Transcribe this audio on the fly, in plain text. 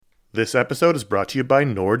This episode is brought to you by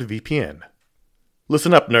NordVPN.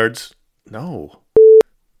 Listen up, nerds. No.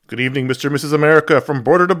 Good evening, Mr. and Mrs. America, from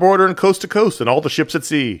border to border and coast to coast and all the ships at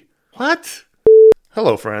sea. What?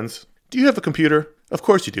 Hello, friends. Do you have a computer? Of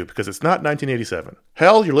course you do, because it's not 1987.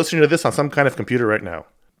 Hell, you're listening to this on some kind of computer right now.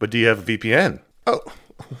 But do you have a VPN? Oh,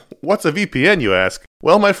 what's a VPN, you ask?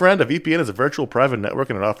 Well, my friend, a VPN is a virtual private network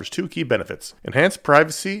and it offers two key benefits: enhanced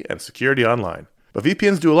privacy and security online. But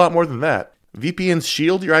VPNs do a lot more than that. VPNs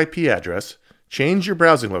shield your IP address, change your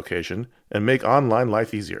browsing location, and make online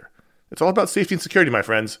life easier. It's all about safety and security, my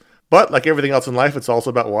friends. But like everything else in life, it's also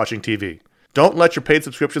about watching TV. Don't let your paid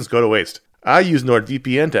subscriptions go to waste. I use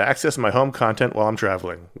NordVPN to access my home content while I'm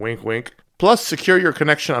traveling. Wink, wink. Plus, secure your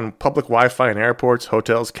connection on public Wi-Fi in airports,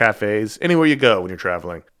 hotels, cafes, anywhere you go when you're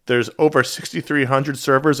traveling. There's over 6,300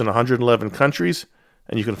 servers in 111 countries,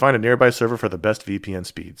 and you can find a nearby server for the best VPN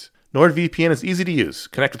speeds. NordVPN is easy to use.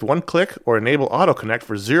 Connect with one click or enable auto-connect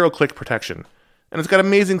for zero-click protection. And it's got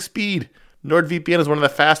amazing speed. NordVPN is one of the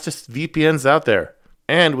fastest VPNs out there.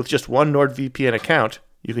 And with just one NordVPN account,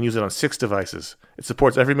 you can use it on 6 devices. It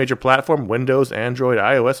supports every major platform: Windows, Android,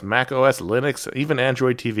 iOS, macOS, Linux, even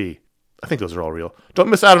Android TV. I think those are all real. Don't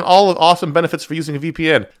miss out on all the awesome benefits for using a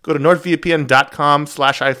VPN. Go to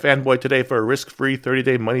nordvpn.com/iFanboy today for a risk-free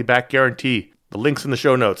 30-day money-back guarantee. The link's in the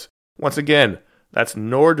show notes. Once again, that's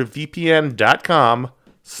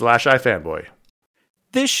nordvpn.com/iFanboy.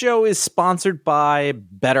 This show is sponsored by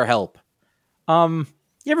BetterHelp. You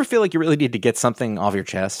ever feel like you really need to get something off your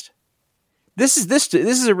chest? This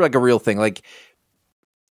is like a real thing. Like,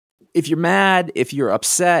 if you're mad, if you're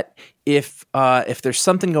upset, if there's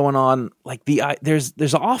something going on, like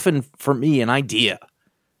there's often for me an idea.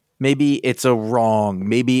 Maybe it's a wrong,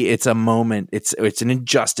 maybe it's a moment, it's an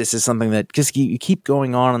injustice, is something that just you keep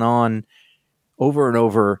going on and on over and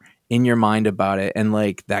over in your mind about it, and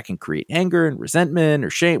like that can create anger and resentment or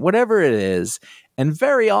shame, whatever it is. And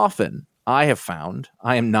very often, I have found,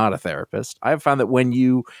 I am not a therapist, I have found that when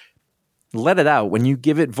you let it out, when you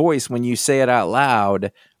give it voice, when you say it out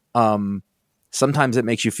loud, sometimes it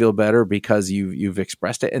makes you feel better because you've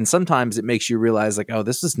expressed it, and sometimes it makes you realize like, oh,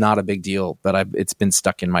 this is not a big deal, but it's been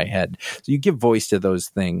stuck in my head. So you give voice to those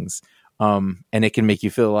things, and it can make you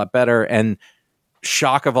feel a lot better. And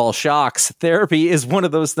shock of all shocks, therapy is one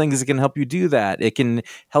of those things that can help you do that. It can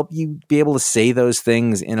help you be able to say those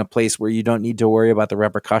things in a place where you don't need to worry about the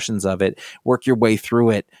repercussions of it, work your way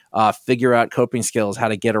through it, figure out coping skills, how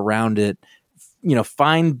to get around it,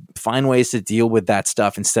 find ways to deal with that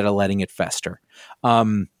stuff instead of letting it fester.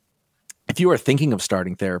 If you are thinking of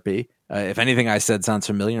starting therapy, if anything I said sounds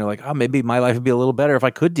familiar, you're like, oh, maybe my life would be a little better if I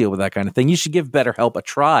could deal with that kind of thing, you should give BetterHelp a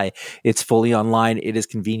try. It's fully online. It is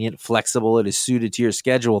convenient, flexible. It is suited to your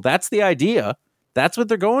schedule. That's the idea. That's what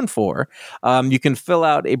they're going for. You can fill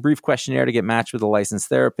out a brief questionnaire to get matched with a licensed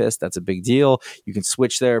therapist. That's a big deal. You can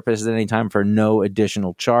switch therapists at any time for no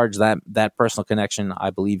additional charge. That personal connection, I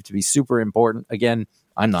believe, to be super important. Again,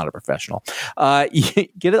 I'm not a professional. Get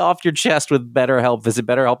it off your chest with BetterHelp. Visit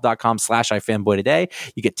BetterHelp.com/iFanboy today.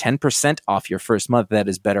 You get 10% off your first month. That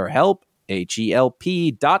is BetterHelp,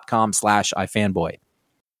 HELP.com/iFanboy.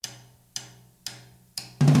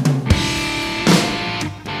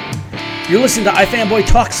 You're listening to iFanboy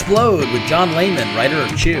Talksplode with John Layman, writer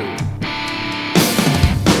of Chew.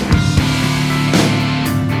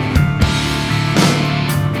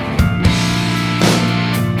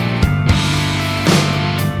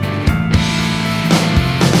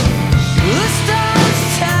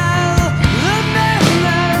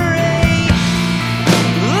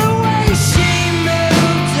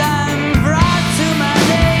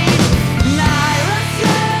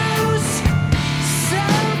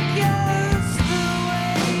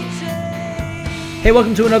 Hey,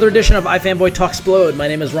 welcome to another edition of iFanboy Talksplode. My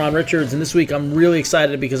name is Ron Richards, and this week I'm really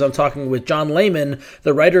excited because I'm talking with John Layman,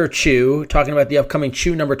 the writer of Chew, talking about the upcoming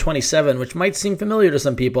Chew number 27, which might seem familiar to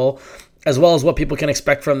some people, as well as what people can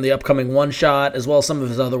expect from the upcoming One Shot, as well as some of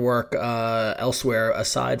his other work elsewhere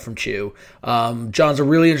aside from Chew. John's a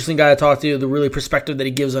really interesting guy to talk to. The really perspective that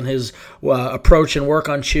he gives on his approach and work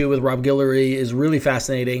on Chew with Rob Guillory is really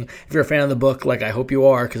fascinating. If you're a fan of the book, like I hope you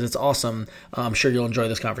are, because it's awesome, I'm sure you'll enjoy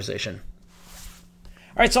this conversation.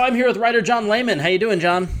 All right, so I'm here with writer John Layman. How you doing,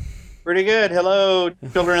 John? Pretty good. Hello,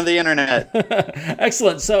 children of the internet.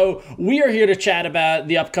 Excellent. So we are here to chat about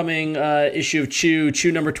the upcoming issue of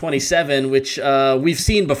Chew number 27, which we've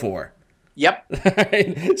seen before. Yep.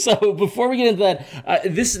 Right. So before we get into that,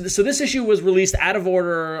 this issue was released out of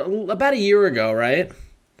order about a year ago, right?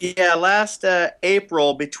 Yeah, last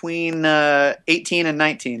April between 18 and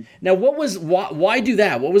 19. Now, why do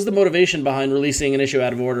that? What was the motivation behind releasing an issue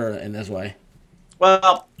out of order in this way?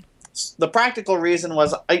 Well, the practical reason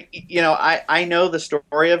was I know the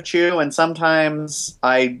story of Chew, and sometimes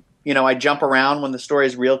I jump around when the story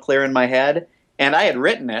is real clear in my head, and I had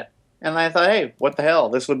written it, and I thought, hey, what the hell,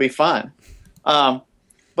 this would be fun.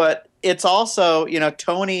 But it's also,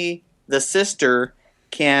 Tony, the sister,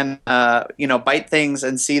 can bite things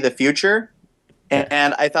and see the future,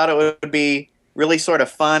 and I thought it would be really sort of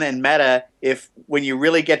fun and meta if, when you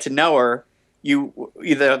really get to know her,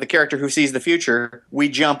 the character who sees the future, we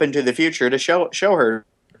jump into the future to show her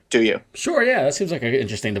to you. Sure, yeah, that seems like an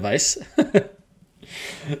interesting device.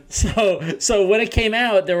 So when it came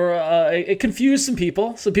out, there were it confused some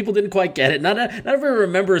people. Some people didn't quite get it. Not everyone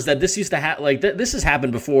remembers that this used to this has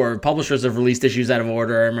happened before. Publishers have released issues out of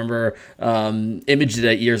order. I remember Image did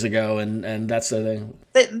that years ago, and that's the thing.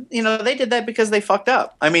 They did that because they fucked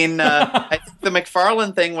up. I mean, I think the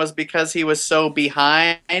McFarlane thing was because he was so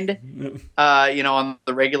behind. On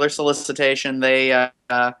the regular solicitation, they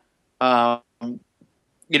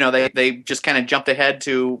they just kind of jumped ahead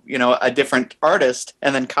to, a different artist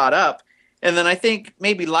and then caught up. And then I think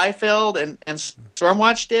maybe Liefeld and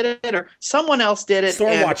Stormwatch did it, or someone else did it.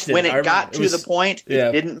 Stormwatch did when it. It got to the point,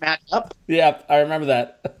 it didn't match up. Yeah, I remember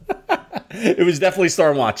that. It was definitely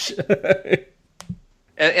Stormwatch.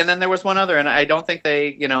 And then there was one other, and I don't think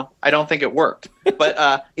I don't think it worked.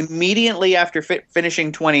 But immediately after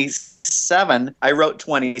finishing 27, I wrote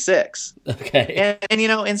 26. Okay. And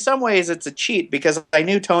in some ways it's a cheat, because I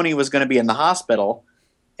knew Tony was going to be in the hospital,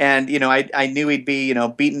 and I knew he'd be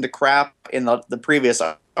beaten to crap in the previous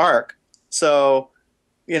arc. So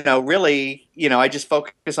really I just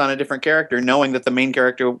focus on a different character, knowing that the main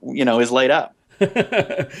character is laid up.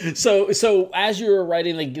 So as you were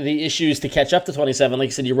writing the issues to catch up to 27, like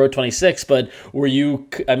you said, you wrote 26, but were you,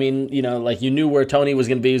 you knew where Tony was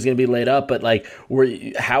going to be, he was going to be laid up, but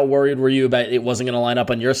how worried were you about it wasn't going to line up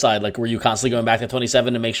on your side? Like, were you constantly going back to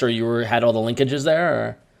 27 to make sure you had all the linkages there?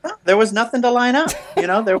 Or? No, there was nothing to line up.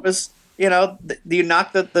 There was, you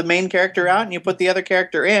knock the main character out and you put the other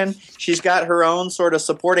character in. She's got her own sort of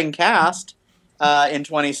supporting cast in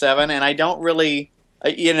 27, and I don't really...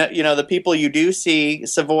 the people you do see,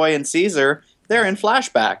 Savoy and Caesar, they're in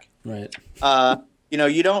flashback. Right.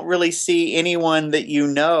 You don't really see anyone that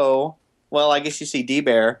Well, I guess you see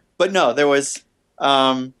D-Bear. But no, there was...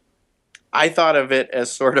 I thought of it as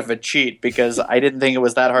sort of a cheat, because I didn't think it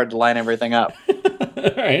was that hard to line everything up. All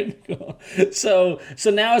right, cool. So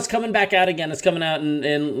now it's coming back out again. It's coming out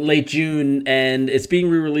in late June, and it's being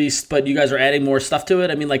re-released, but you guys are adding more stuff to it.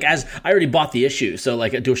 I mean, as I already bought the issue, so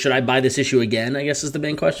should I buy this issue again, I guess is the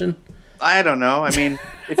main question. I don't know. I mean,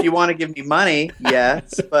 if you want to give me money,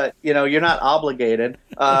 yes, but you're not obligated.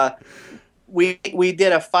 We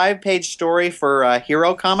did a 5-page story for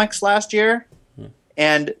Hero Comics last year,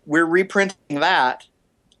 and we're reprinting that.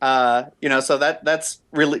 So that's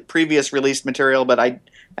really previous released material, but I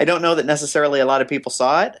don't know that necessarily a lot of people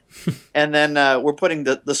saw it. And then we're putting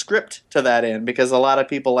the script to that in, because a lot of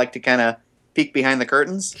people like to kind of peek behind the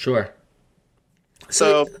curtains. Sure.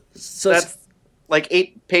 So that's like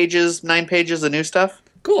 8 pages, 9 pages of new stuff.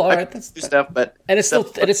 Cool. All right, that's new stuff, but it's still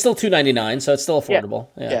 $2.99, so it's still affordable.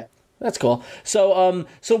 Yeah. That's cool. So,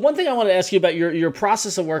 one thing I want to ask you about your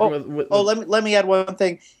process of working with. Let me add one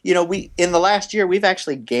thing. We in the last year we've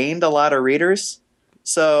actually gained a lot of readers,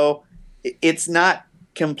 so it's not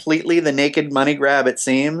completely the naked money grab it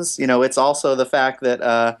seems. It's also the fact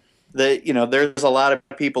that there's a lot of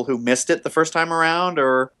people who missed it the first time around,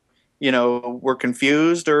 or were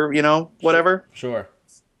confused, or whatever. Sure.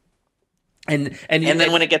 And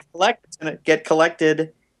then when it gets collected, it's going to get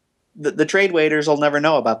collected. The trade waiters will never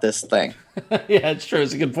know about this thing. Yeah, it's true.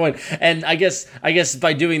 It's a good point. And I guess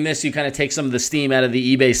by doing this, you kind of take some of the steam out of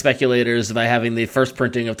the eBay speculators by having the first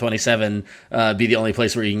printing of 27 be the only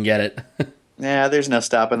place where you can get it. Yeah, there's no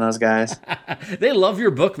stopping those guys. They love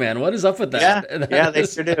your book, man. What is up with that? Yeah, they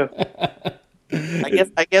sure do.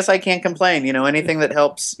 I guess I can't complain. Anything that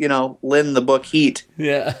helps, lend the book heat.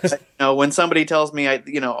 Yeah. When somebody tells me,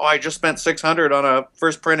 I just spent $600 on a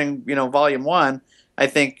first printing, volume 1. I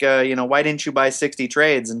think, why didn't you buy 60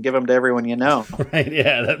 trades and give them to everyone you know? Right,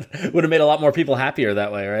 yeah. That would have made a lot more people happier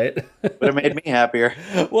that way, right? Would have made me happier.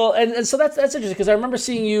 Well, and so that's interesting, because I remember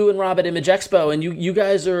seeing you and Rob at Image Expo, and you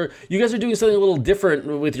guys are doing something a little different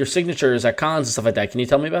with your signatures at cons and stuff like that. Can you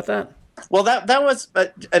tell me about that? Well, that was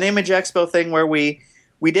an Image Expo thing where we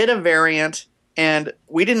did a variant, and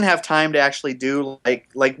we didn't have time to actually do,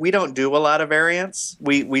 like we don't do a lot of variants.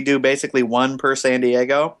 We do basically one per San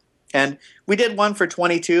Diego. And we did one for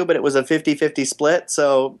 22, but it was a 50-50 split,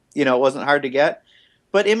 so, it wasn't hard to get.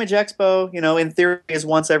 But Image Expo, in theory is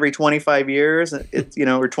once every 25 years,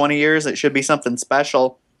 or 20 years. It should be something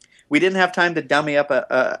special. we didn't have time to dummy up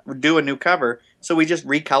do a new cover, so we just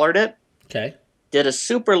recolored it. Okay. Did a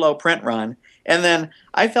super low print run, and then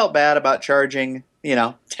I felt bad about charging,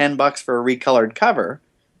 $10 for a recolored cover.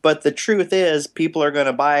 But the truth is, people are going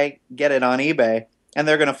to get it on eBay, and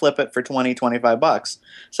they're going to flip it for $20-$25.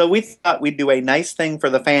 So we thought we'd do a nice thing for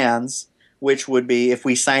the fans, which would be if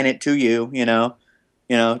we sign it to you,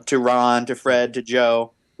 to Ron, to Fred, to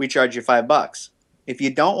Joe, we charge you $5. If you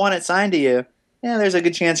don't want it signed to you, there's a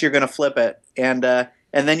good chance you're going to flip it, and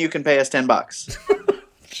then you can pay us $10.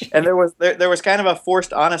 And there was kind of a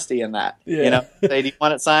forced honesty in that. Yeah. Say, do you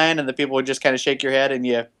want it signed? And the people would just kind of shake your head, and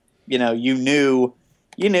you knew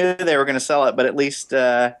they were going to sell it, but at least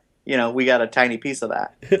we got a tiny piece of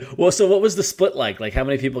that. Well, so what was the split like? Like, how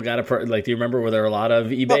many people got do you remember? Were there a lot of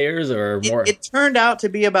eBayers or more? It turned out to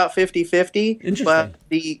be about 50-50. Interesting. But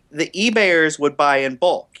the eBayers would buy in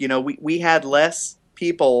bulk. We had less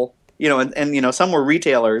people, and some were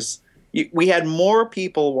retailers. We had more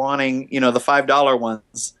people wanting, the $5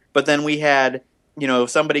 ones, but then we had,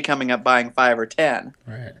 somebody coming up buying 5 or 10.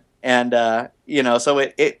 Right. And, so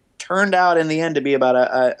it turned out in the end to be about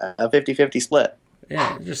a 50-50 split.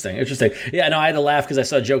 Yeah, interesting. Yeah, no, I had to laugh because I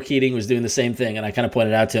saw Joe Keating was doing the same thing, and I kind of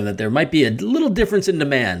pointed out to him that there might be a little difference in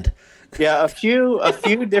demand. Yeah, a few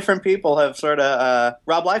different people have sort of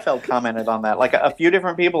Rob Liefeld commented on that. Like a few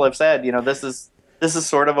different people have said, this is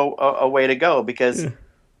sort of a way to go because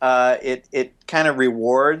it kind of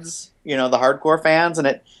rewards the hardcore fans, and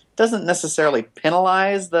it doesn't necessarily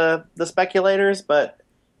penalize the speculators, but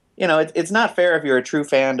it's not fair if you're a true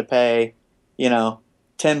fan to pay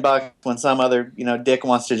 $10 when some other dick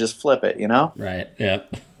wants to just flip it. Right. Yeah.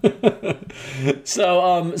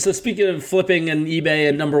 So speaking of flipping and eBay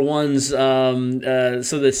and number ones,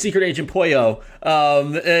 so the Secret Agent Poyo,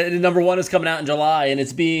 number one is coming out in July, and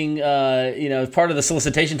it's being, part of the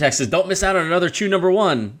solicitation text is don't miss out on another Chew number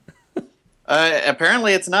one.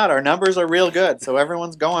 Apparently it's not. Our numbers are real good, so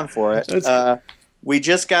everyone's going for it.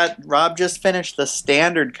 Rob just finished the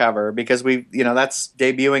standard cover because that's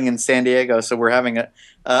debuting in San Diego, so we're having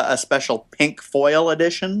a special pink foil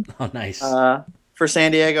edition. Oh, nice. For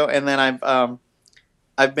San Diego, and then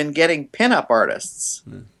I've been getting pinup artists,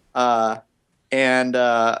 and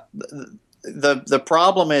the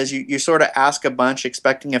problem is you sort of ask a bunch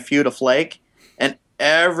expecting a few to flake, and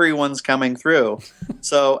everyone's coming through.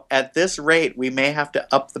 So at this rate, we may have to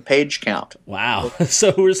up the page count. Wow!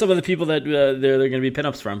 So who are some of the people that they're going to be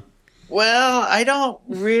pinups from? Well, I don't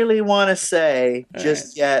really want to say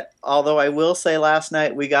just yet, although I will say last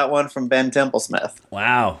night we got one from Ben Templesmith.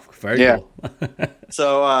 Wow, very cool.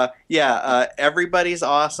 So, everybody's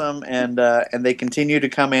awesome, and they continue to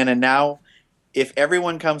come in, and now if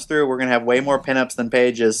everyone comes through, we're going to have way more pinups than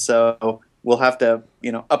pages, so we'll have to,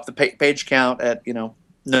 up the page count at,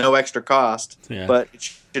 no extra cost, but it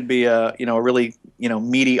should be a really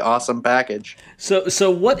meaty, awesome package.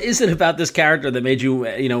 So what is it about this character that made you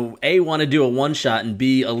A, want to do a one shot, and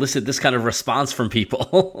B, elicit this kind of response from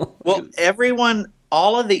people? Well,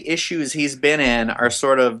 all of the issues he's been in are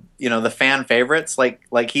sort of the fan favorites.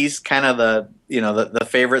 Like he's kind of the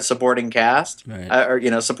favorite supporting cast, right.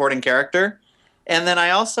 Or supporting character. And then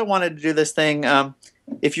I also wanted to do this thing.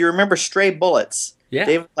 If you remember Stray Bullets. Yeah.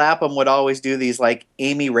 David Lapham would always do these like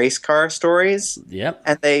Amy Racecar stories. Yep.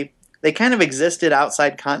 And they kind of existed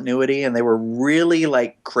outside continuity, and they were really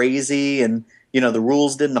like crazy, and the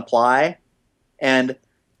rules didn't apply. And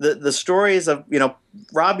the stories of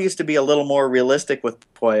Rob used to be a little more realistic with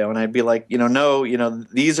Poyo, and I'd be like, no,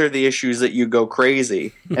 these are the issues that you go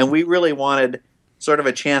crazy. And we really wanted sort of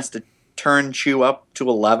a chance to turn Chew up to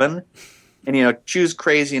 11, and Chew's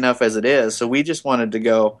crazy enough as it is, so we just wanted to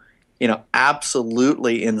go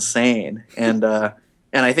absolutely insane, and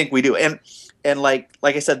I think we do. And like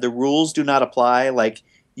I said, the rules do not apply. Like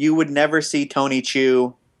you would never see Tony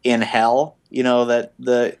Chew in hell. That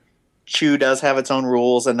the Chew does have its own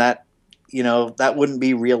rules, and that that wouldn't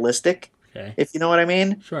be realistic. Okay. If you know what I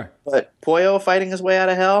mean. Sure. But Poyo fighting his way out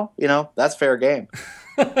of hell, that's fair game.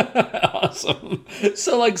 Awesome.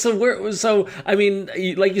 So I mean,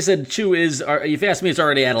 like you said, Chew is, if you ask me, it's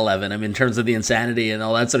already at 11. I mean, in terms of the insanity and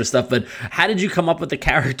all that sort of stuff. But how did you come up with the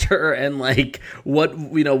character, and like what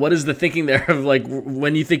is the thinking there of like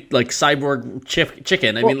when you think like cyborg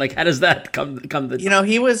chicken? I mean, like how does that come to?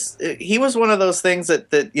 He was one of those things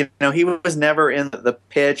that he was never in the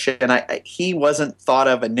pitch, and he wasn't thought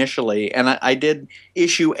of initially. And I did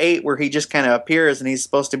issue 8 where he just kind of appears, and he's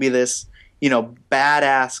supposed to be this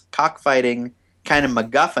badass cockfighting kind of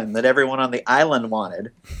MacGuffin that everyone on the island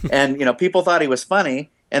wanted. And, people thought he was funny.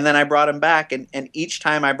 And then I brought him back. And each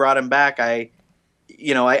time I brought him back, I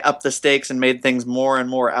upped the stakes and made things more and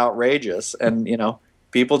more outrageous. And,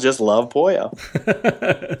 people just love Poyo.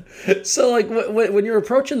 So, like, when you're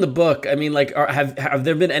approaching the book, I mean, like, have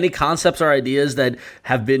there been any concepts or ideas that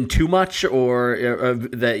have been too much, or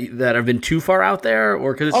that have been too far out there,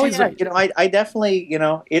 or because it seems like I definitely,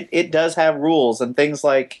 it does have rules and things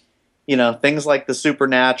like, things like the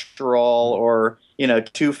supernatural, or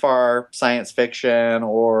too far science fiction,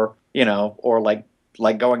 or or like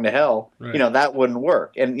going to hell, right. That wouldn't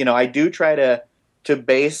work. And I do try to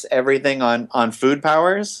base everything on food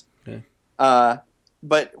powers. Okay.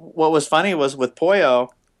 But what was funny was with Poyo,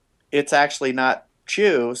 it's actually not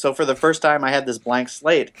Chew. So for the first time, I had this blank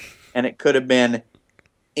slate, and it could have been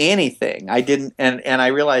anything. I didn't, and I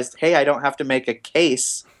realized, hey, I don't have to make a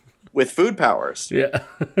case with food powers. Yeah.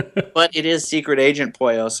 But it is Secret Agent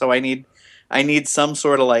Poyo, so I need some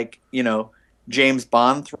sort of like James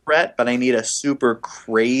Bond threat, but I need a super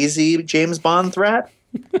crazy James Bond threat.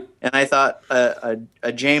 And I thought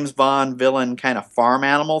a James Bond villain kind of farm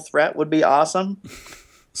animal threat would be awesome.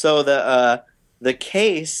 So the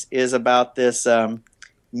case is about this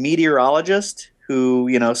meteorologist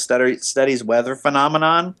who studies weather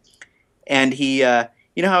phenomenon, and he how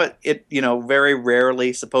it very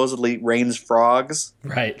rarely supposedly rains frogs.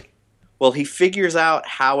 Right. Well, he figures out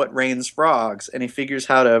how it rains frogs, and he figures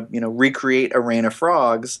how to recreate a rain of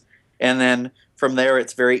frogs, and then from there,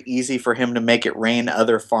 it's very easy for him to make it rain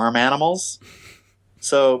other farm animals.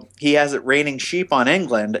 So he has it raining sheep on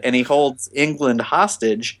England, and he holds England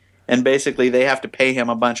hostage, and basically they have to pay him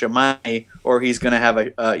a bunch of money, or he's going to have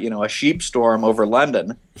a sheep storm over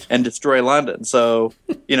London and destroy London. So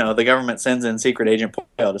the government sends in Secret Agent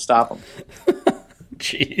Poyo to stop him.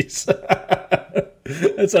 Jeez.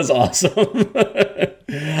 That sounds awesome.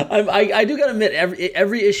 I do gotta admit,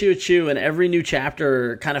 every issue of Chew and every new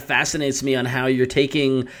chapter kind of fascinates me on how you're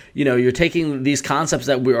taking these concepts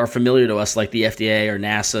that are familiar to us, like the FDA or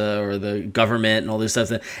NASA or the government and all this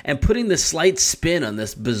stuff, and putting this slight spin on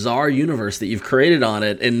this bizarre universe that you've created on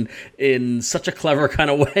it in such a clever kind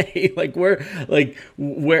of way. where I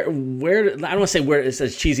don't want to say where it's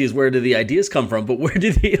as cheesy as where do the ideas come from, but where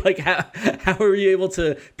do they how are you able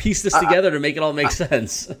to piece this together to make it all make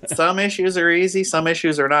sense? Some issues are easy, some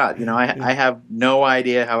issues are not. I have no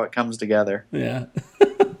idea how it comes together. Yeah.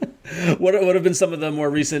 What have been some of the more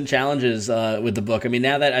recent challenges with the book? I mean,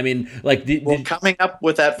 coming up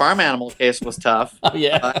with that farm animal case was tough. Oh,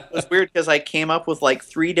 yeah. It was weird because I came up with like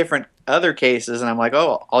 3 different other cases, and I'm like,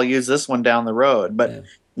 oh, I'll use this one down the road. But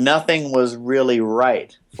nothing was really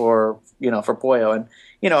right for Poyo. And,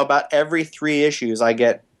 about every 3 issues I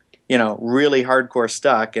get really hardcore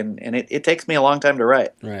stuck, and it takes me a long time to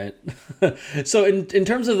write. Right. So in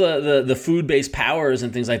terms of the food-based powers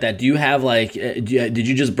and things like that, do you have did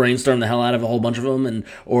you just brainstorm the hell out of a whole bunch of them,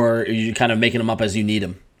 or are you kind of making them up as you need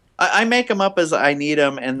them? I make them up as I need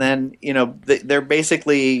them, and then they're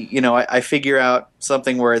basically I figure out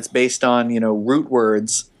something where it's based on root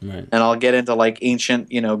words, right. And I'll get into like ancient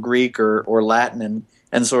Greek or Latin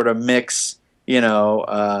and sort of mix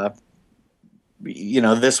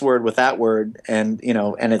this word with that word, and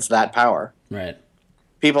and it's that power. Right.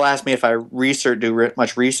 People ask me if I do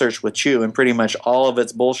much research with Chew, and pretty much all of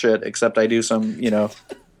it's bullshit, except I do some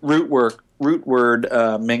root word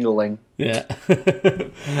mingling. Yeah.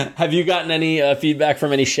 Have you gotten any feedback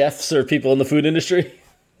from any chefs or people in the food industry?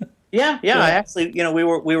 Yeah. I actually, we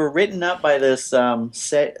were written up by this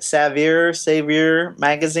Savior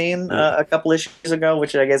magazine a couple issues ago,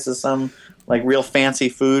 which I guess is some like real fancy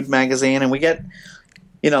food magazine, and we get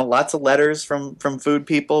lots of letters from food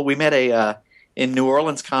people. We met in New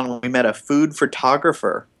Orleans Con, we met a food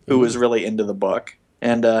photographer who was really into the book,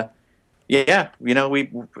 and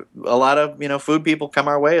we a lot of food people come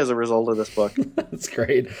our way as a result of this book. That's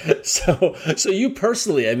great. So you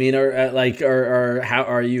personally, I mean, how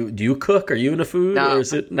are you? Do you cook? Are you into food? No, or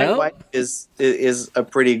is it my wife is a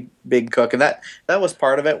pretty big cook, and that was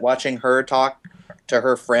part of it. Watching her talk to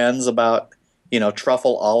her friends about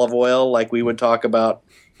truffle olive oil, like we would talk about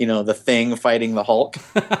the Thing fighting the Hulk.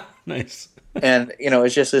 Nice. And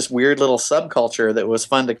it's just this weird little subculture that was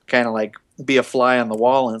fun to kind of like be a fly on the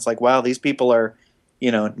wall, and it's like, wow, these people are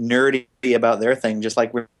nerdy about their thing just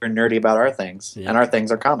like we're nerdy about our things. And our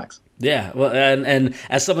things are comics. Yeah, well, and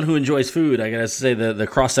as someone who enjoys food, I gotta say the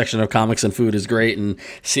cross section of comics and food is great, and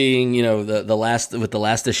seeing the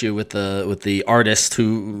last issue with the artist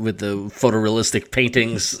with the photorealistic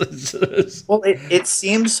paintings. Well, it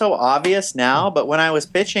seems so obvious now, but when I was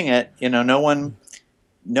pitching it, no one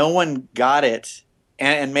got it,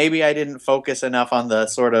 and maybe I didn't focus enough on the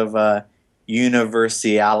sort of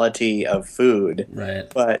universality of food,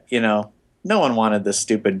 right? But no one wanted this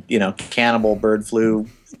stupid cannibal bird flu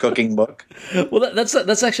cooking book. Well, that's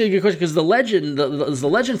actually a good question, because the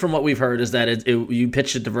legend from what we've heard is that you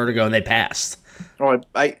pitched it to Vertigo and they passed. Oh,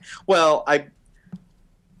 I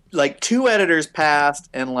like 2 editors passed,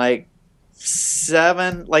 and like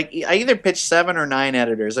 7. Like I either pitched 7 or 9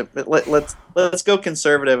 editors. Let's go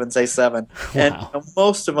conservative and say 7. Wow. And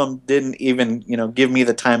most of them didn't even give me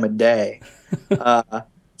the time of day.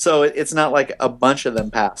 So it's not like a bunch of them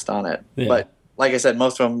passed on it. Yeah. But like I said,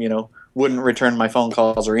 most of them wouldn't return my phone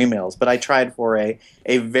calls or emails. But I tried for a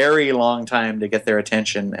very long time to get their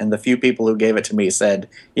attention, and the few people who gave it to me said,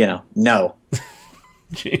 no.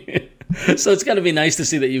 So it's got to be nice to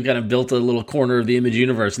see that you've kind of built a little corner of the Image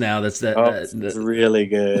universe now. It's really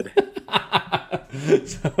good.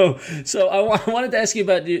 So I wanted to ask you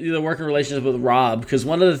about the working relationship with Rob, because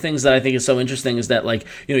one of the things that I think is so interesting is that, like,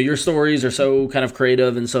 your stories are so kind of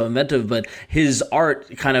creative and so inventive, but his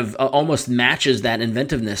art kind of almost matches that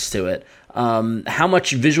inventiveness to it. How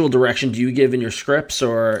much visual direction do you give in your scripts,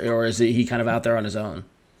 or is he kind of out there on his own?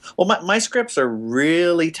 Well, my scripts are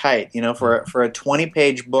really tight. For a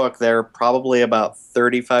 20-page book, they're probably about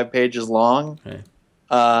 35 pages long. Okay.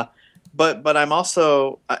 But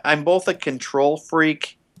I'm both a control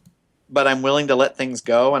freak, but I'm willing to let things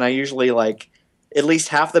go. And I usually, like, at least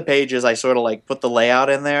half the pages I sort of like put the layout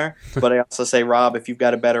in there. But I also say, Rob, if you've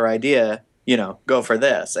got a better idea, go for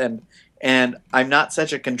this. And I'm not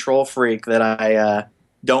such a control freak that I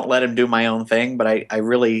don't let him do my own thing. But I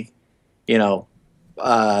really,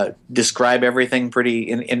 describe everything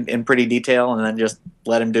in pretty detail, and then just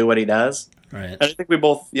let him do what he does. Right. And I think we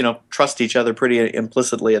both, trust each other pretty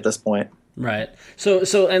implicitly at this point. Right.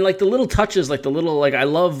 So, and like the little touches, like the little, like I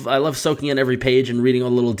love soaking in every page and reading all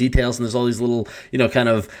the little details, and there's all these little, kind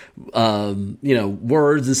of,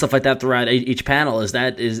 words and stuff like that throughout each panel.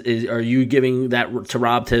 Are you giving that to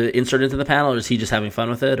Rob to insert into the panel, or is he just having fun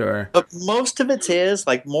with it, or? But most of it's his,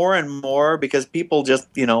 like more and more, because people just,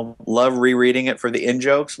 love rereading it for the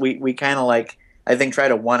in-jokes. We kind of like, I think, try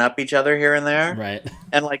to one-up each other here and there. Right.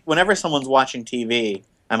 And like whenever someone's watching TV,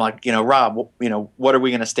 I'm like, Rob, what are we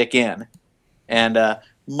going to stick in? And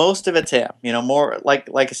most of it's him. More like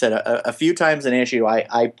I said, a few times an issue,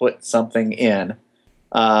 I put something in.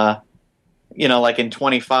 Like in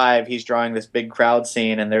 25, he's drawing this big crowd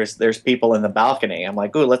scene, and there's people in the balcony. I'm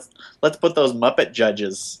like, ooh, let's put those Muppet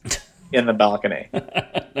judges in the balcony.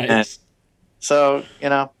 Nice. And so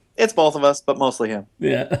it's both of us, but mostly him.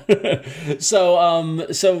 Yeah. So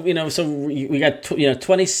we got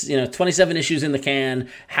 27 issues in the can.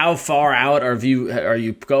 How far out are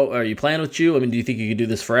you playing with Chew? I mean, do you think you could do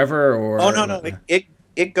this forever, or? Oh no.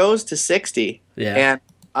 It goes to 60. Yeah. And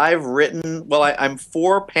I've written. Well, I'm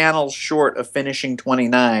 4 panels short of finishing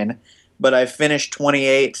 29, but I've finished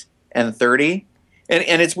 28 and 30.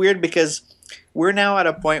 And it's weird because we're now at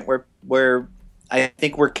a point where I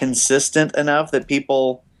think we're consistent enough that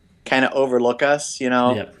people kind of overlook us,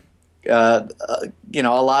 Yep. A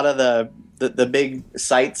lot of the big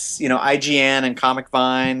sites, IGN and Comic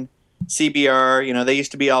Vine, CBR, they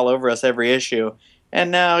used to be all over us every issue,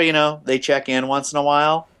 and now they check in once in a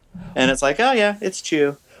while, and it's like, oh yeah, it's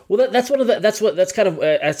Chew. Well, that's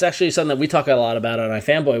actually something that we talk a lot about on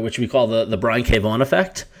iFanboy, which we call the Brian K. Vaughan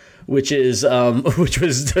effect. Which was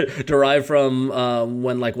derived from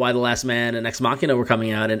when, like, Why the Last Man and Ex Machina were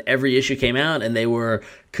coming out, and every issue came out and they were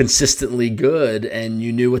consistently good, and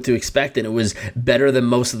you knew what to expect, and it was better than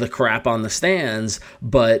most of the crap on the stands,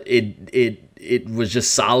 but it was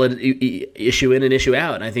just solid issue in and issue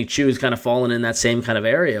out. And I think Chew has kind of fallen in that same kind of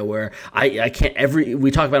area where I can't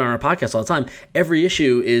we talk about it on our podcast all the time. Every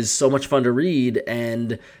issue is so much fun to read,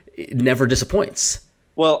 and it never disappoints.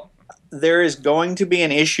 Well, there is going to be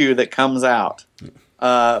an issue that comes out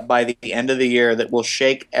by the end of the year that will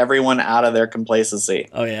shake everyone out of their complacency.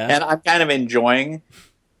 Oh, yeah? And I'm kind of enjoying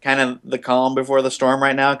kind of the calm before the storm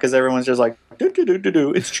right now, because everyone's just like, do,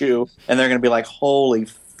 it's Chew. And they're going to be like, holy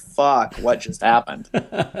fuck, what just happened?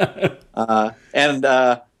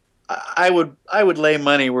 I would lay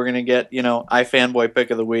money we're going to get, iFanboy pick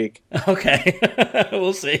of the week. Okay.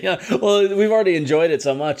 We'll see. Well, we've already enjoyed it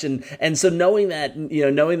so much. And so knowing that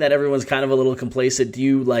everyone's kind of a little complacent, do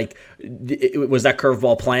you was that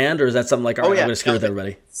curveball planned, or is that something like, all right, I'm going to screw with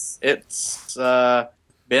everybody? It's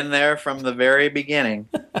been there from the very beginning,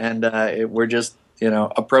 and we're just,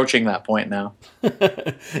 approaching that point now.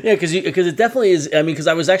 Yeah, because it definitely is. I mean, because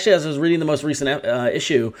I was actually, as I was reading the most recent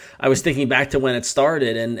issue, I was thinking back to when it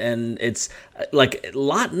started, and it's like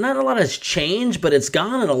not a lot has changed, but it's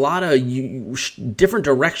gone in a lot of different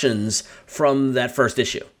directions from that first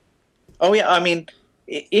issue. Oh yeah, I mean,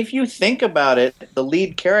 if you think about it, the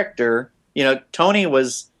lead character, Tony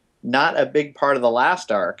was not a big part of the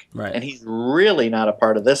last arc, Right. and he's really not a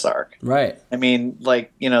part of this arc. Right. I mean,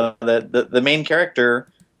 like, the main character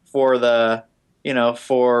for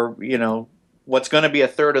what's going to be a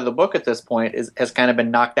third of the book at this point has kind of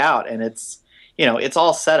been knocked out, and it's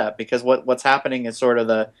all set up because what's happening is sort of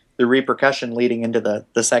the repercussion leading into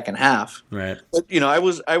the second half. Right. But, I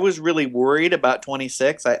was really worried about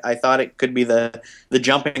 26. I thought it could be the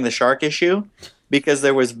jumping the shark issue, because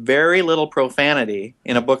there was very little profanity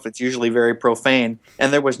in a book that's usually very profane,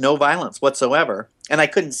 and there was no violence whatsoever. And I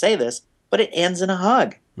couldn't say this, but it ends in a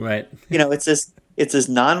hug. Right. It's this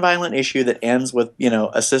nonviolent issue that ends with,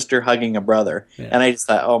 a sister hugging a brother. Yeah. And I just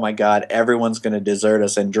thought, oh my God, everyone's going to desert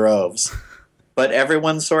us in droves. But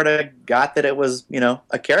everyone sort of got that it was,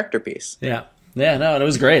 a character piece. Yeah. Yeah, no, and it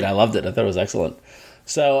was great. I loved it. I thought it was excellent.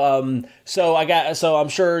 So I'm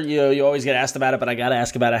sure you always get asked about it, but I got to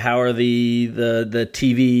ask about it. How are the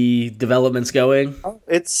TV developments going?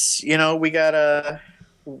 It's, we got a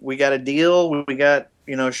deal. We got,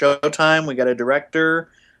 Showtime. We got a director,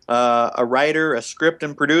 a writer, a script,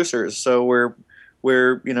 and producers. So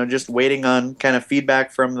we're just waiting on kind of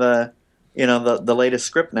feedback from the latest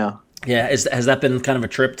script now. Yeah, has that been kind of a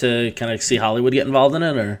trip to kind of see Hollywood get involved in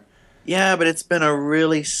it, or? Yeah, but it's been a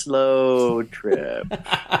really slow trip.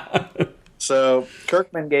 So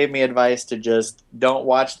Kirkman gave me advice to just don't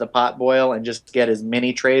watch the pot boil and just get as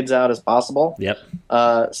many trades out as possible. Yep.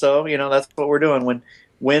 So that's what we're doing.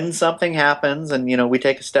 When something happens and we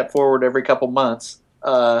take a step forward every couple months,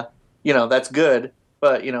 that's good.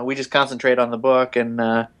 But we just concentrate on the book,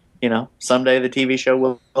 and someday the TV show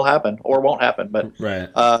will happen or won't happen. But right.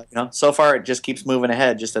 So far it just keeps moving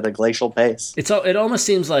ahead, just at a glacial pace. It almost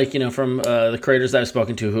seems like from the creators that I've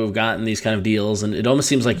spoken to who have gotten these kind of deals, and it almost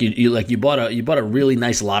seems like you bought a really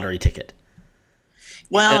nice lottery ticket.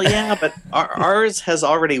 Well, yeah, but ours has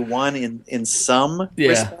already won in some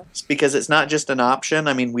respects, because it's not just an option.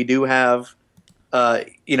 I mean, we do have,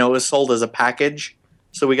 it was sold as a package.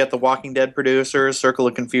 So we got the Walking Dead producers, Circle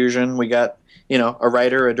of Confusion. We got, a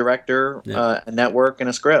writer, a director, a network, and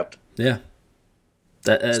a script. Yeah.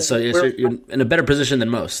 So you're in a better position than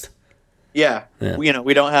most. Yeah.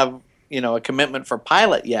 We don't have, a commitment for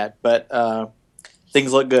pilot yet, but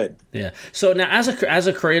things look good. Yeah. So now, as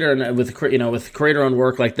a creator and with creator-owned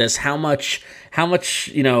work like this, how much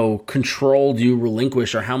control do you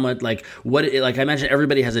relinquish, or how much I imagine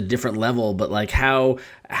everybody has a different level, but how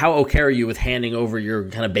okay are you with handing over your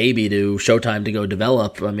kind of baby to Showtime to go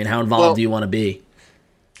develop? I mean, how involved do you want to be?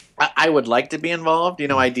 I would like to be involved.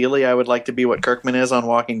 Ideally, I would like to be what Kirkman is on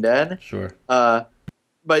Walking Dead. Sure. But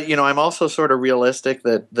I'm also sort of realistic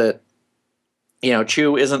that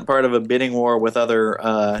Chew isn't part of a bidding war with other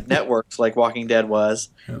networks like Walking Dead was.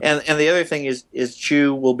 Yep. And the other thing is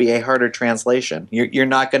Chew will be a harder translation. You're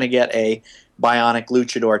not going to get a bionic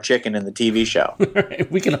luchador chicken in the TV show.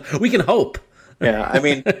 We can hope. Yeah, I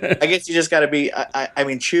mean, I guess you just got to be. I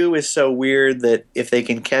mean, Chew is so weird that if they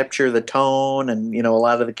can capture the tone and a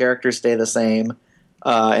lot of the characters stay the same,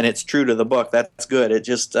 and it's true to the book, that's good. It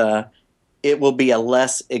just it will be a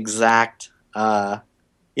less exact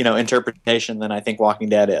interpretation than I think Walking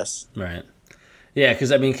Dead is. Right. Yeah,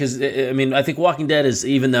 because I think Walking Dead is,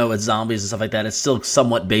 even though it's zombies and stuff like that, it's still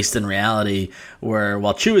somewhat based in reality. Where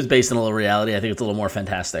while Chew is based in a little reality, I think it's a little more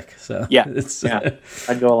fantastic. So yeah,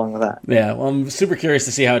 I'd go along with that. Yeah, well, I'm super curious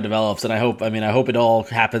to see how it develops, and I hope it all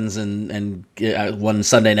happens. And one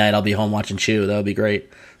Sunday night, I'll be home watching Chew. That would be great.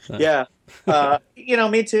 So. Yeah,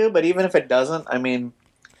 me too. But even if it doesn't, I mean,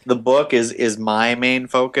 the book is my main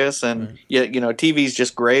focus, and TV's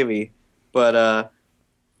just gravy. But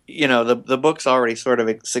the book's already sort of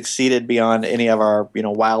succeeded beyond any of our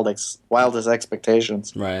wildest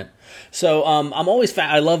expectations. Right. So I'm always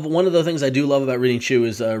I love, one of the things I do love about reading Chew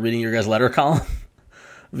is reading your guys' letter column,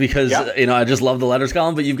 because I just love the letters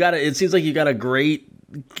column. But it seems like you've got a great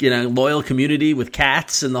loyal community with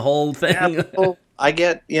cats and the whole thing. Yeah, well, I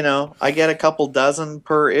get a couple dozen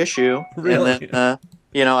per issue. Really? And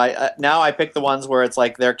then I pick the ones where it's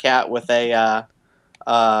like their cat with a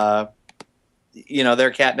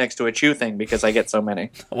their cat next to a Chew thing, because I get so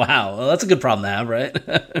many. Wow, well, that's a good problem to have, right?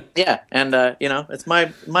 Yeah, and it's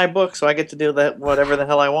my book, so I get to do that whatever the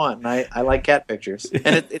hell I want, and I like cat pictures,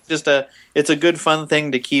 and it's just it's a good fun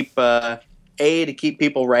thing to keep to keep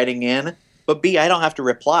people writing in, but B, I don't have to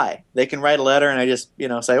reply. They can write a letter, and I just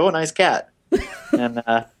say, oh, nice cat, and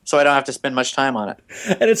so I don't have to spend much time on it.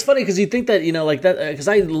 And it's funny because you think that, like that, because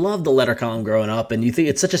I loved the letter column growing up, and you think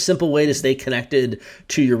it's such a simple way to stay connected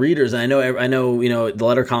to your readers. And I know, the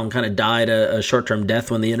letter column kind of died a short-term death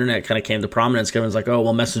when the internet kind of came to prominence. Everyone's like, oh,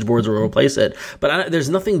 well, message boards will replace it. But there's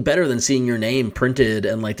nothing better than seeing your name printed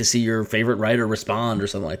and like to see your favorite writer respond or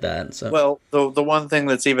something like that. So, well, the one thing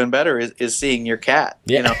that's even better is seeing your cat.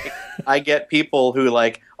 Yeah. I get people who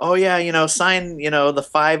like, oh yeah, sign, the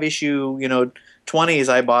 5-issue, 20s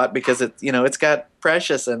I bought because it's got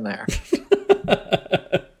Precious in there.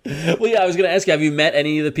 Well, yeah, I was going to ask you, have you met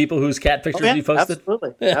any of the people whose cat pictures you posted?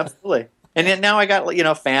 Absolutely. Yeah. Absolutely. And then now I got,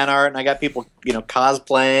 fan art, and I got people,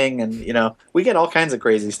 cosplaying, and, we get all kinds of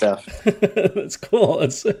crazy stuff. That's cool.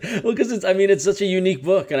 Because it's such a unique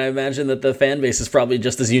book, and I imagine that the fan base is probably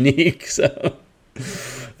just as unique, so...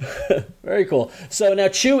 Very cool. So now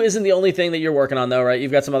Chew isn't the only thing that you're working on, though, right?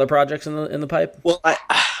 You've got some other projects in the pipe. Well, I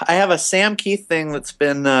have a Sam Kieth thing that's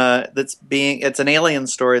been it's an alien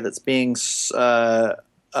story that's being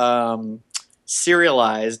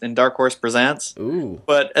serialized in Dark Horse Presents. Ooh.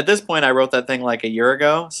 But at this point, I wrote that thing like a year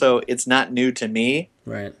ago, so it's not new to me.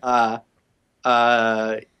 Right. Sam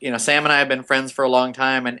and I have been friends for a long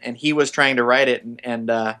time, and he was trying to write it, and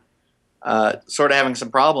sort of having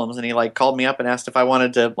some problems, and he like called me up and asked if I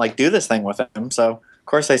wanted to like do this thing with him. So of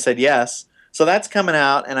course I said yes. So that's coming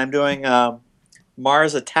out, and I'm doing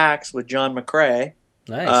Mars Attacks with John McCrae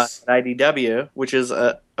Nice. at IDW, which is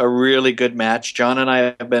a really good match. John and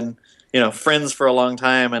I have been friends for a long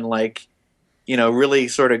time, and like really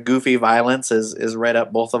sort of goofy violence is right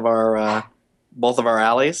up both of our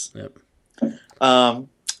alleys. Yep.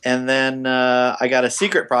 And then I got a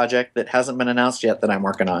secret project that hasn't been announced yet that I'm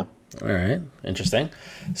working on. All right, interesting.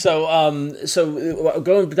 So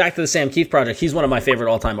going back to the Sam Kieth project, he's one of my favorite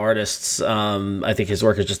all-time artists. I think his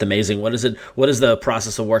work is just amazing. What is the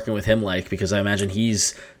process of working with him like? Because I imagine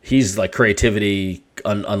he's like creativity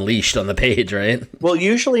unleashed on the page, right? Well,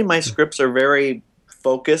 usually my scripts are very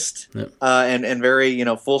focused, Yep. and very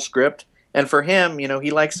full script. And for him,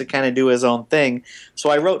 he likes to kind of do his own thing. So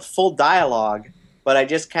I wrote full dialogue, but I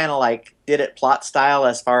just kind of like did it plot style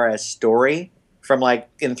as far as story, from like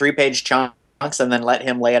in 3-page chunks, and then let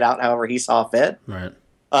him lay it out however he saw fit. Right.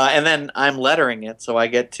 And then I'm lettering it, so I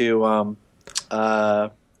get to,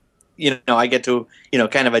 kind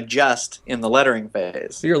of adjust in the lettering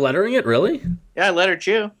phase. So you're lettering it, really? Yeah, I lettered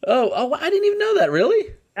you. Oh, I didn't even know that.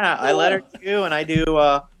 Really? Yeah, I lettered you, and I do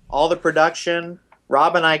all the production.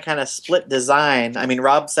 Rob and I kind of split design. I mean,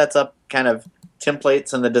 Rob sets up kind of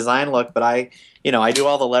templates and the design look, but I do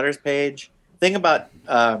all the letters page. Thing about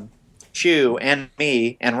Chew and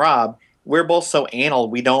me and Rob, we're both so anal,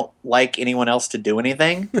 we don't like anyone else to do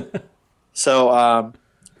anything. So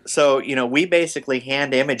we basically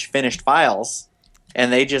hand image finished files,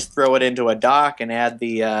 and they just throw it into a doc and add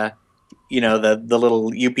the the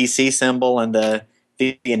little UPC symbol and the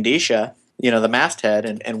indicia, the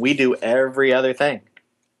masthead, and we do every other thing.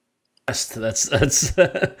 That's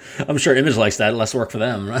I'm sure Image likes that. Less work for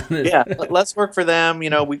them, right? Yeah, less work for them.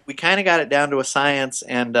 We kind of got it down to a science,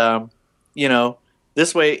 and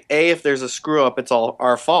this way, A, if there's a screw up, it's all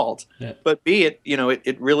our fault. Yeah. But B,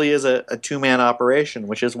 it really is a 2-man operation,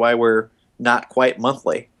 which is why we're not quite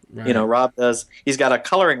monthly. Right. Rob he's got a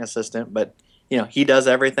coloring assistant, but he does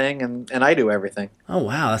everything, and I do everything. Oh,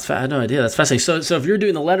 wow. I had no idea. That's fascinating. So if you're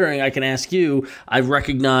doing the lettering, I can ask you, I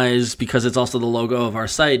recognize, because it's also the logo of our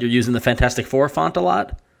site, you're using the Fantastic Four font a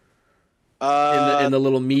lot? In the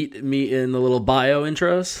little meet in the little bio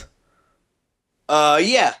intros?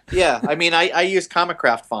 Yeah. I mean, I use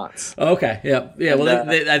Comicraft fonts. Okay, yeah. Well,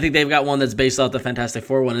 I think they've got one that's based off the Fantastic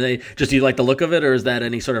Four one. And do you like the look of it, or is that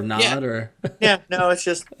any sort of nod? Yeah. Or Yeah, no, it's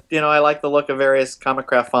just I like the look of various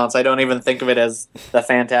Comicraft fonts. I don't even think of it as the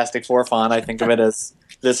Fantastic Four font. I think of it as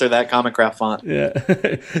this or that Comicraft font. Yeah.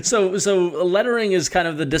 So lettering is kind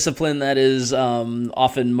of the discipline that is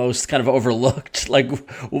often most kind of overlooked. Like,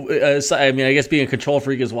 I guess being a control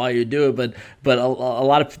freak is why you do it, but a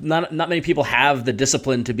lot of not many people have the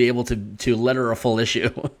discipline to be able to letter a full issue.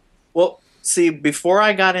 Well, see, before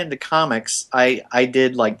I got into comics, I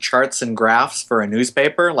did like charts and graphs for a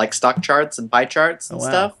newspaper, like stock charts and pie charts and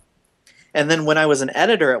stuff. And then when I was an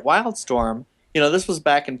editor at Wildstorm, this was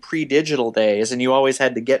back in pre-digital days, and you always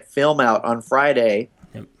had to get film out on Friday,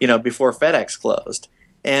 before FedEx closed.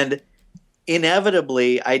 And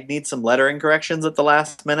inevitably, I'd need some lettering corrections at the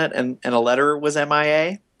last minute, and a letterer was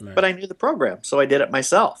MIA, but I knew the program, so I did it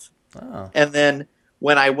myself. Oh. And then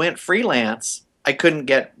when I went freelance, I couldn't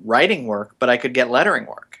get writing work, but I could get lettering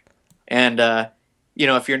work. And,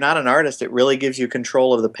 if you're not an artist, it really gives you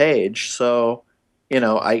control of the page. So,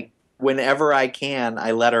 whenever I can,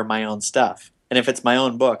 I letter my own stuff. And if it's my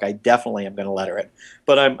own book, I definitely am going to letter it.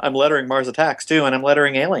 But I'm lettering Mars Attacks too, and I'm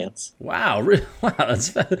lettering Aliens. Wow, wow,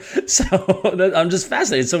 I'm just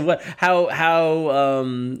fascinated. So, how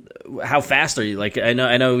fast are you? Like, I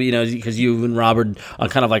know, because you and Rob are on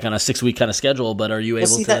kind of like on a 6-week kind of schedule. But are you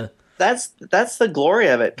able to? That's the glory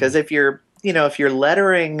of it, because if you're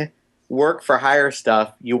lettering work for hire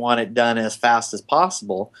stuff, you want it done as fast as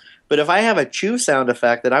possible. But if I have a chew sound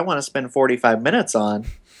effect that I want to spend 45 minutes on,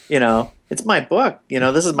 it's my book.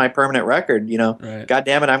 This is my permanent record. Right. God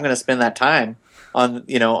damn it, I'm going to spend that time on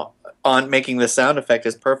making the sound effect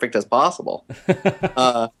as perfect as possible.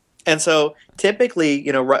 And so typically,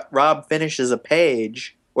 Rob finishes a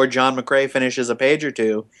page, or John McCrae finishes a page or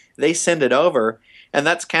two. They send it over, and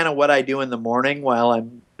that's kind of what I do in the morning while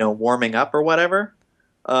I'm warming up or whatever.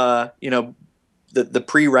 The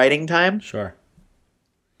pre-writing time. Sure.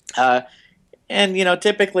 And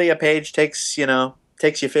typically a page takes you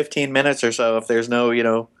 15 minutes or so if there's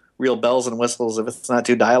no real bells and whistles, if it's not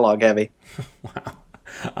too dialogue heavy. Wow.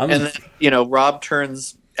 And then Rob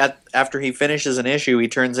turns after he finishes an issue, he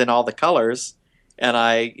turns in all the colors, and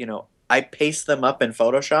I paste them up in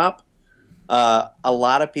Photoshop. A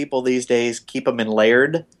lot of people these days keep them in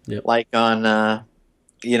layered, yep. like on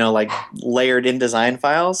like layered InDesign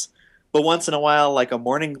files. But once in a while, like a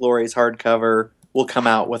Morning Glories hardcover will come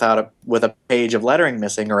out with a page of lettering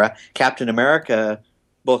missing, or a Captain America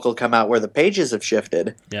book will come out where the pages have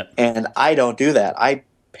shifted. Yep. And I don't do that. I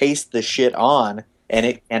paste the shit on, and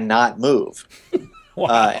it cannot move.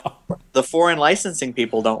 Wow. The foreign licensing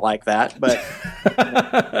people don't like that, but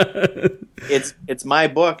it's my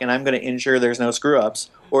book, and I'm going to ensure there's no screw ups.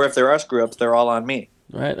 Or if there are screw ups, they're all on me.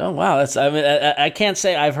 Right. Oh wow. I can't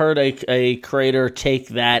say I've heard a creator take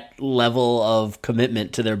that level of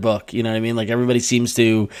commitment to their book. You know what I mean? Like, everybody seems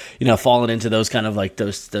to fallen into those kind of like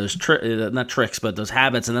those not tricks, but those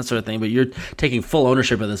habits and that sort of thing. But you're taking full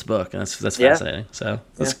ownership of this book, and that's fascinating. So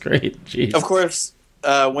that's great. Jeez. Of course,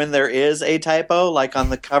 when there is a typo, like on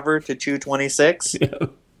the cover to Chew 26,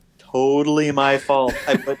 totally my fault.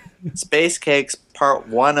 I put Space Cakes Part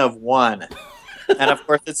 1 of 1, and of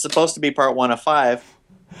course it's supposed to be Part 1 of 5.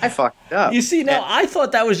 I fucked up. You see, I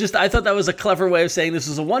thought that was a clever way of saying this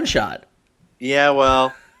was a one shot. Yeah,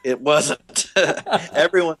 well, it wasn't.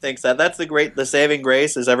 Everyone thinks that. That's the saving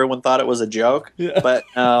grace, is everyone thought it was a joke. Yeah. But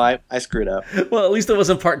no, I screwed up. Well, at least it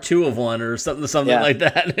wasn't Part 2 of 1 or something like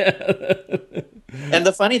that. And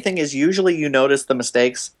the funny thing is, usually you notice the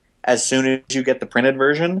mistakes as soon as you get the printed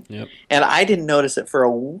version. Yep. And I didn't notice it for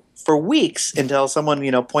weeks until someone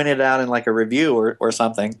pointed it out in like a review or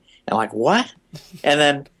something. And like, what? And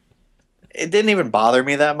then it didn't even bother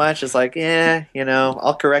me that much. It's like,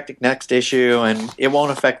 I'll correct it next issue, and it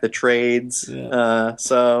won't affect the trades. Yeah.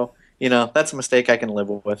 So that's a mistake I can live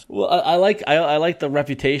with. Well, I like the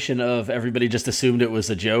reputation of everybody just assumed it was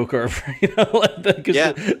a joke, or because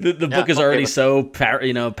the book is already so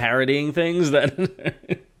parodying things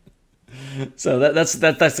that. So that's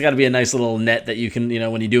got to be a nice little net that you can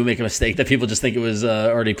when you do make a mistake, that people just think it was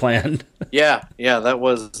already planned. Yeah, that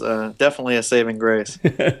was definitely a saving grace.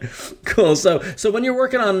 Cool. So when you're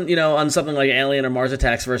working on something like Alien or Mars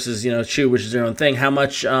Attacks versus Chew, which is your own thing, how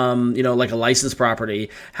much like a licensed property,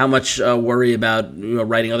 how much worry about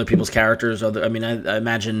writing other people's characters? I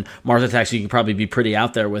imagine Mars Attacks you can probably be pretty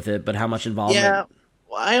out there with it, but how much involvement? Yeah,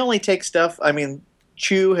 well, I only take stuff.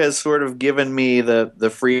 Chew has sort of given me the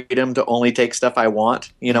freedom to only take stuff I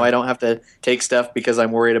want. I don't have to take stuff because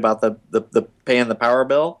I'm worried about the paying the power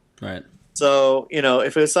bill. Right. So,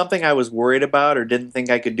 if it was something I was worried about or didn't think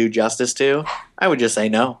I could do justice to, I would just say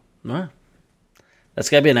no. Wow. That's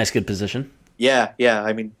got to be a nice, good position. Yeah.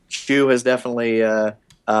 Chew has definitely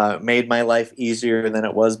made my life easier than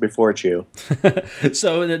it was before Chew.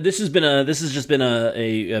 So this has just been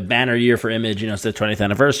a banner year for Image. It's the 20th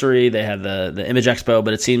anniversary. They had the Image Expo,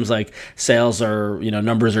 but it seems like sales are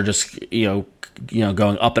numbers are just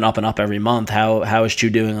going up and up and up every month. How is Chew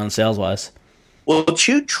doing on sales wise? Well,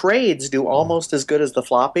 Chew trades do almost as good as the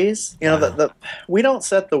floppies. We don't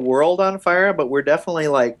set the world on fire, but we're definitely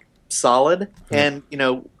like solid. And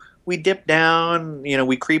we dip down.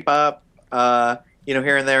 We creep up.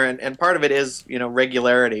 Here and there, and part of it is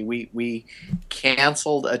regularity. We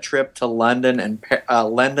canceled a trip to London and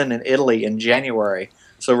Italy in January,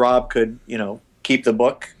 so Rob could keep the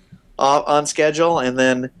book on schedule, and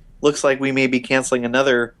then looks like we may be canceling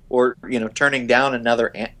another, or turning down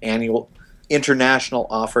another annual international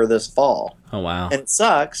offer this fall. Oh wow! And it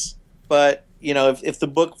sucks, but if the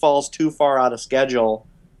book falls too far out of schedule,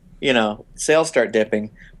 sales start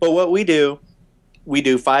dipping. But what we do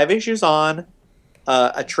 5 issues on.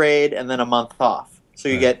 A trade and then a month off. So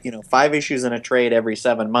you get 5 issues in a trade every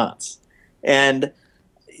 7 months. And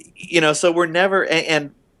so we're never.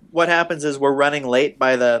 And what happens is we're running late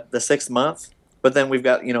by the 6th month, but then we've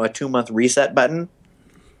got a 2-month reset button.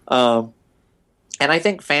 And I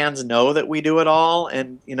think fans know that we do it all,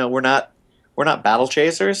 and we're not battle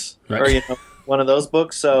chasers, right. or one of those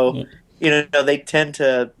books. So they tend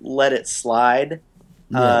to let it slide.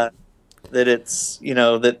 Yeah. That it's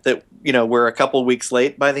that we're a couple weeks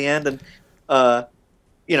late by the end, and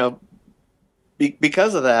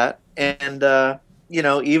because of that, and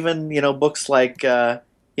even books like Why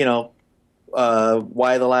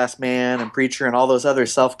the Last Man and Preacher and all those other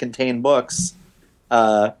self-contained books,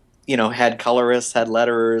 had colorists, had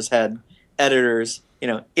letterers, had editors.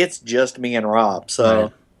 It's just me and Rob, so.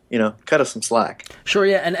 Right. Cut us some slack. Sure,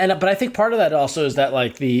 yeah, and but I think part of that also is that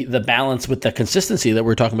like the balance with the consistency that we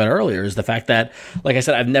were talking about earlier is the fact that, like I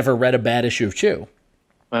said, I've never read a bad issue of Chew.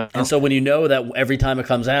 And so when you know that every time it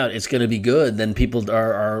comes out, it's going to be good, then people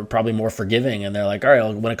are probably more forgiving, and they're like, all right,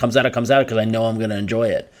 well, when it comes out because I know I'm going to enjoy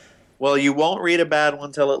it. Well, you won't read a bad one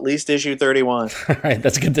until at least issue 31. All right,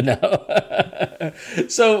 that's good to know.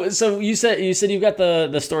 So you said you've got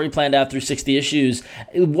the story planned out through 60 issues.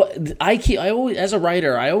 I always, as a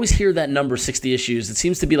writer, I always hear that number 60 issues. It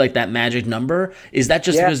seems to be like that magic number. Is that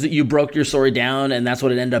just because that you broke your story down and that's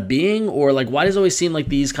what it ended up being, or like why does it always seem like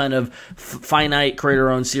these kind of finite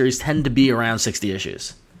creator-owned series tend to be around 60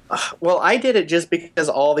 issues? Well, I did it just because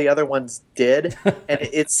all the other ones did, and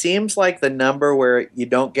it seems like the number where you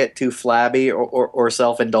don't get too flabby or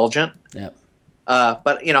self-indulgent. Yeah.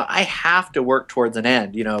 But I have to work towards an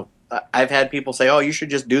end. I've had people say, "Oh, you should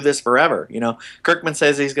just do this forever." Kirkman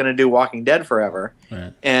says he's going to do Walking Dead forever,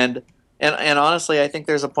 right. and honestly, I think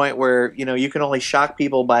there's a point where you can only shock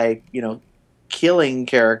people by killing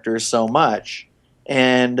characters so much,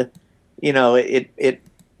 and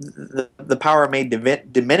the power may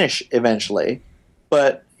diminish eventually,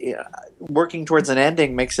 but working towards an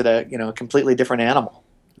ending makes it a completely different animal.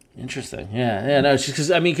 Interesting. Yeah. No, it's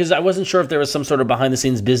just because I wasn't sure if there was some sort of behind the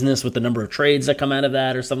scenes business with the number of trades that come out of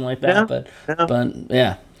that or something like that. No. But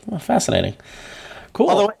yeah, well, fascinating. Cool.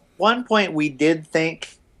 Although at one point we did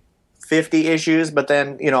think 50 issues, but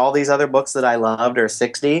then all these other books that I loved are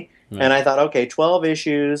 60, and I thought, okay, 12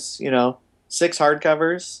 issues, 6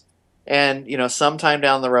 hardcovers. And, sometime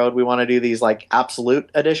down the road, we want to do these like absolute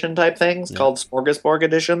edition type things called smorgasbord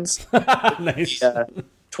editions. Nice.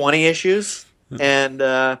 20 issues. And,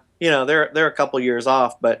 they're a couple years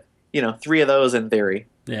off, but, 3 of those in theory.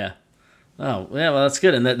 Yeah. Oh, yeah, well, that's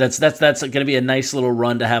good. And that's going to be a nice little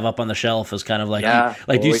run to have up on the shelf as kind of like,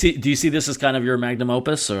 do you see this as kind of your magnum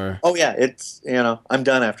opus or? Oh yeah. It's, I'm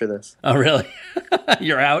done after this. Oh, really?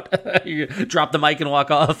 You're out? You drop the mic and walk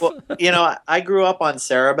off? Well, I grew up on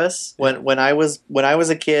Cerebus. When I was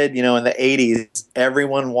a kid, in the 80s,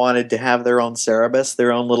 everyone wanted to have their own Cerebus,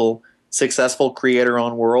 their own little successful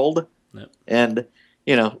creator-owned world. Yep. And,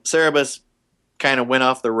 Cerebus kind of went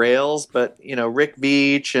off the rails, but, Rick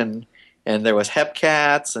Beach and there was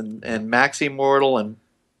Hepcats and Maxi Mortal and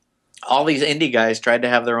all these indie guys tried to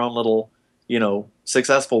have their own little,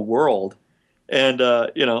 successful world. And,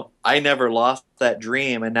 I never lost that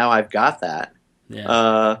dream, and now I've got that.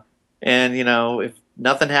 Yeah. And, if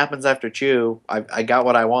nothing happens after Chew, I got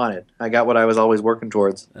what I wanted. I got what I was always working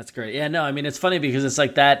towards. That's great. Yeah, no, it's funny because it's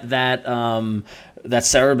like that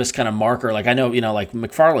Cerebus kind of marker. Like I know, like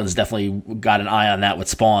McFarlane's definitely got an eye on that with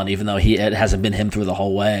Spawn, even though it hasn't been him through the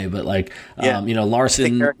whole way. But like,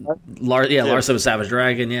 Larson with Savage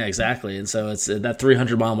Dragon, yeah, exactly. And so it's that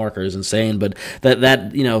 300-mile marker is insane. But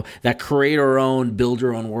that creator-owned, build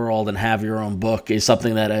your own world and have your own book is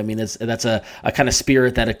something that that's a kind of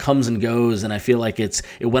spirit that it comes and goes. And I feel like it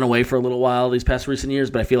went away for a little while these past recent years,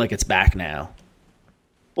 but I feel like it's back now.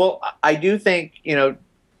 Well, I do think,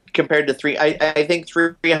 compared to I think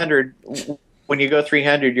 300, when you go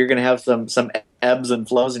 300, you're going to have some ebbs and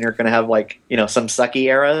flows, and you're going to have some sucky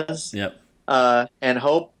eras. Yep. And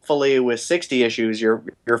hopefully with 60 issues, you're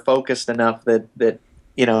focused enough that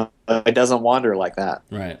it doesn't wander like that.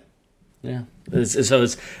 Right. Yeah.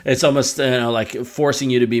 It's almost like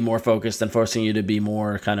forcing you to be more focused and forcing you to be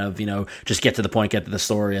more kind of just get to the point, get to the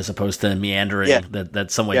story, as opposed to meandering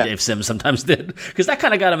that some way Dave Sims sometimes did, because that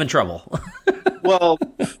kind of got him in trouble. Well,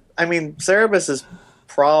 Cerebus's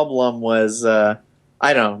problem was my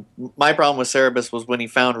problem with Cerebus was when he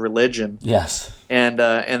found religion. Yes. And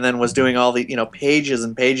then was doing all the pages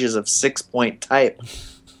and pages of 6-point type,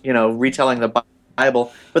 retelling the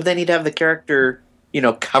Bible, but then he'd have the character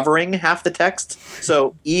covering half the text.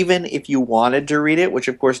 So even if you wanted to read it, which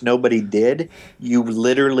of course nobody did, you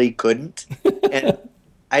literally couldn't. And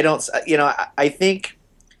I think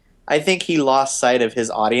he lost sight of his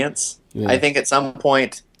audience. Yeah. I think at some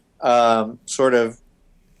point sort of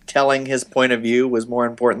telling his point of view was more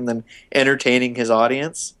important than entertaining his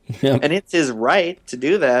audience. Yep. And it's his right to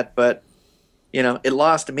do that, but it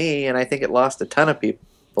lost me, and I think it lost a ton of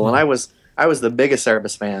people. And I was the biggest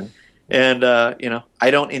Cerebus fan, and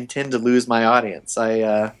I don't intend to lose my audience.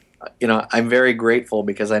 I'm very grateful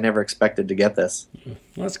because I never expected to get this.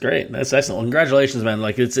 Well, that's great. That's excellent. Congratulations, man.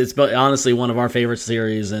 Like it's honestly one of our favorite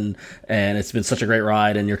series, and it's been such a great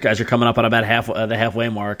ride. And you guys are coming up on about the halfway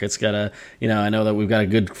mark. It's got I know that we've got a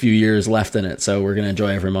good few years left in it, so we're gonna enjoy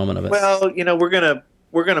every moment of it. Well,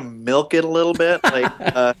 we're gonna milk it a little bit, like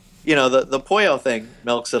the Poyo thing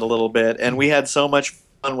milks it a little bit, and we had so much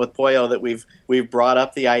fun with Poyo that we've brought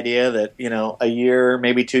up the idea that a year,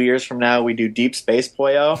 maybe 2 years from now, we do Deep Space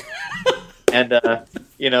Poyo, and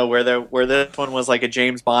where this one was like a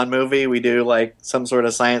James Bond movie, we do like some sort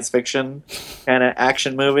of science fiction kind of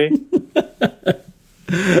action movie.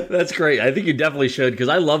 That's great. I think you definitely should, because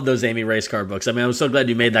I love those Amy Racecar books. I mean, I'm so glad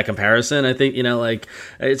you made that comparison. I think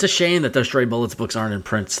it's a shame that those Stray Bullets books aren't in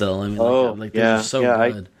print still. I mean, they're so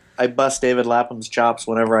good. I bust David Lapham's chops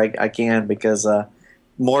whenever I can, because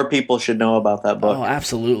more people should know about that book. Oh,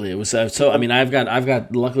 absolutely. It was so. I mean,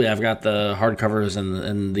 luckily I've got the hardcovers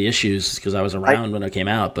and the issues because I was around when it came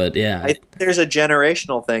out. But yeah, I think there's a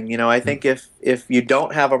generational thing. I think if you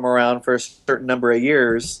don't have them around for a certain number of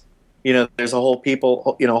years, there's a whole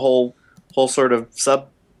whole sort of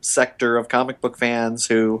subsector of comic book fans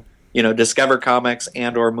who discover comics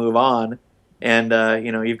and or move on, and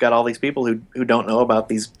you've got all these people who don't know about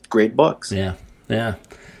these great books. Yeah.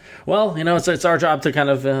 Well, it's our job to kind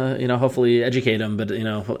of, hopefully educate them, but,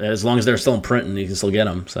 as long as they're still in print and you can still get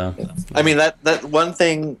them. So, I mean, that one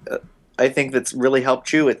thing I think that's really helped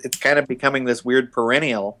Chew, it's kind of becoming this weird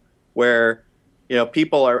perennial where,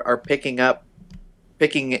 people are picking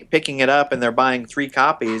it up and they're buying 3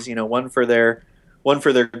 copies, one for their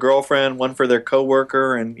girlfriend, one for their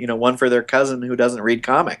coworker, and, one for their cousin who doesn't read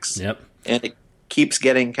comics. Yep. And it keeps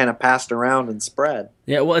getting kind of passed around and spread.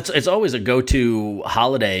 Yeah, well, it's always a go-to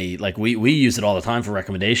holiday. Like we use it all the time for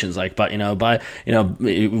recommendations. Like, when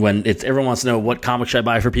everyone wants to know what comic should I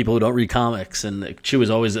buy for people who don't read comics, and Chew is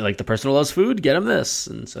always like the person who loves food. Get them this,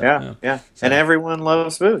 and so yeah. So, and everyone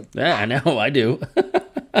loves food. Yeah, I know, I do.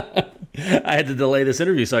 I had to delay this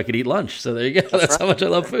interview so I could eat lunch. So there you go. That's how much I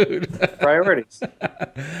love food. Priorities.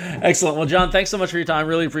 Excellent. Well, John, thanks so much for your time.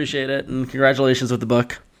 Really appreciate it, and congratulations with the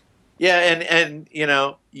book. Yeah, and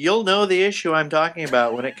you'll know the issue I'm talking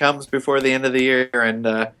about when it comes before the end of the year,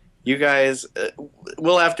 and you guys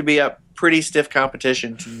will have to be a pretty stiff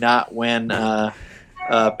competition to not win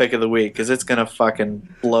pick of the week, because it's gonna fucking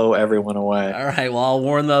blow everyone away. All right, well, I'll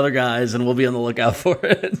warn the other guys, and we'll be on the lookout for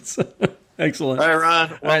it. So, excellent. All right,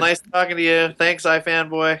 Ron. Well, nice talking to you. Thanks,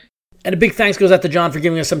 iFanboy. And a big thanks goes out to John for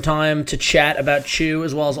giving us some time to chat about Chew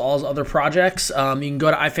as well as all his other projects. You can go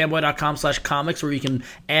to ifanboy.com/comics where you can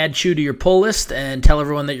add Chew to your pull list and tell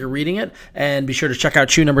everyone that you're reading it. And be sure to check out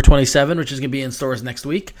Chew number 27, which is going to be in stores next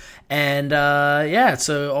week. And it's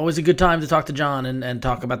always a good time to talk to John and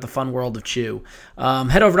talk about the fun world of Chew.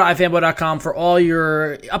 Head over to ifanboy.com for all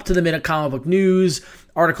your up-to-the-minute comic book news,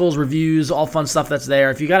 articles, reviews, all fun stuff that's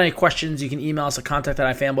there. If you got any questions, you can email us at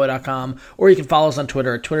contact@ifanboy.com, or you can follow us on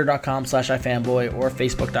Twitter at twitter.com/ifanboy or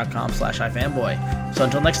facebook.com/ifanboy. So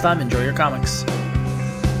until next time, enjoy your comics.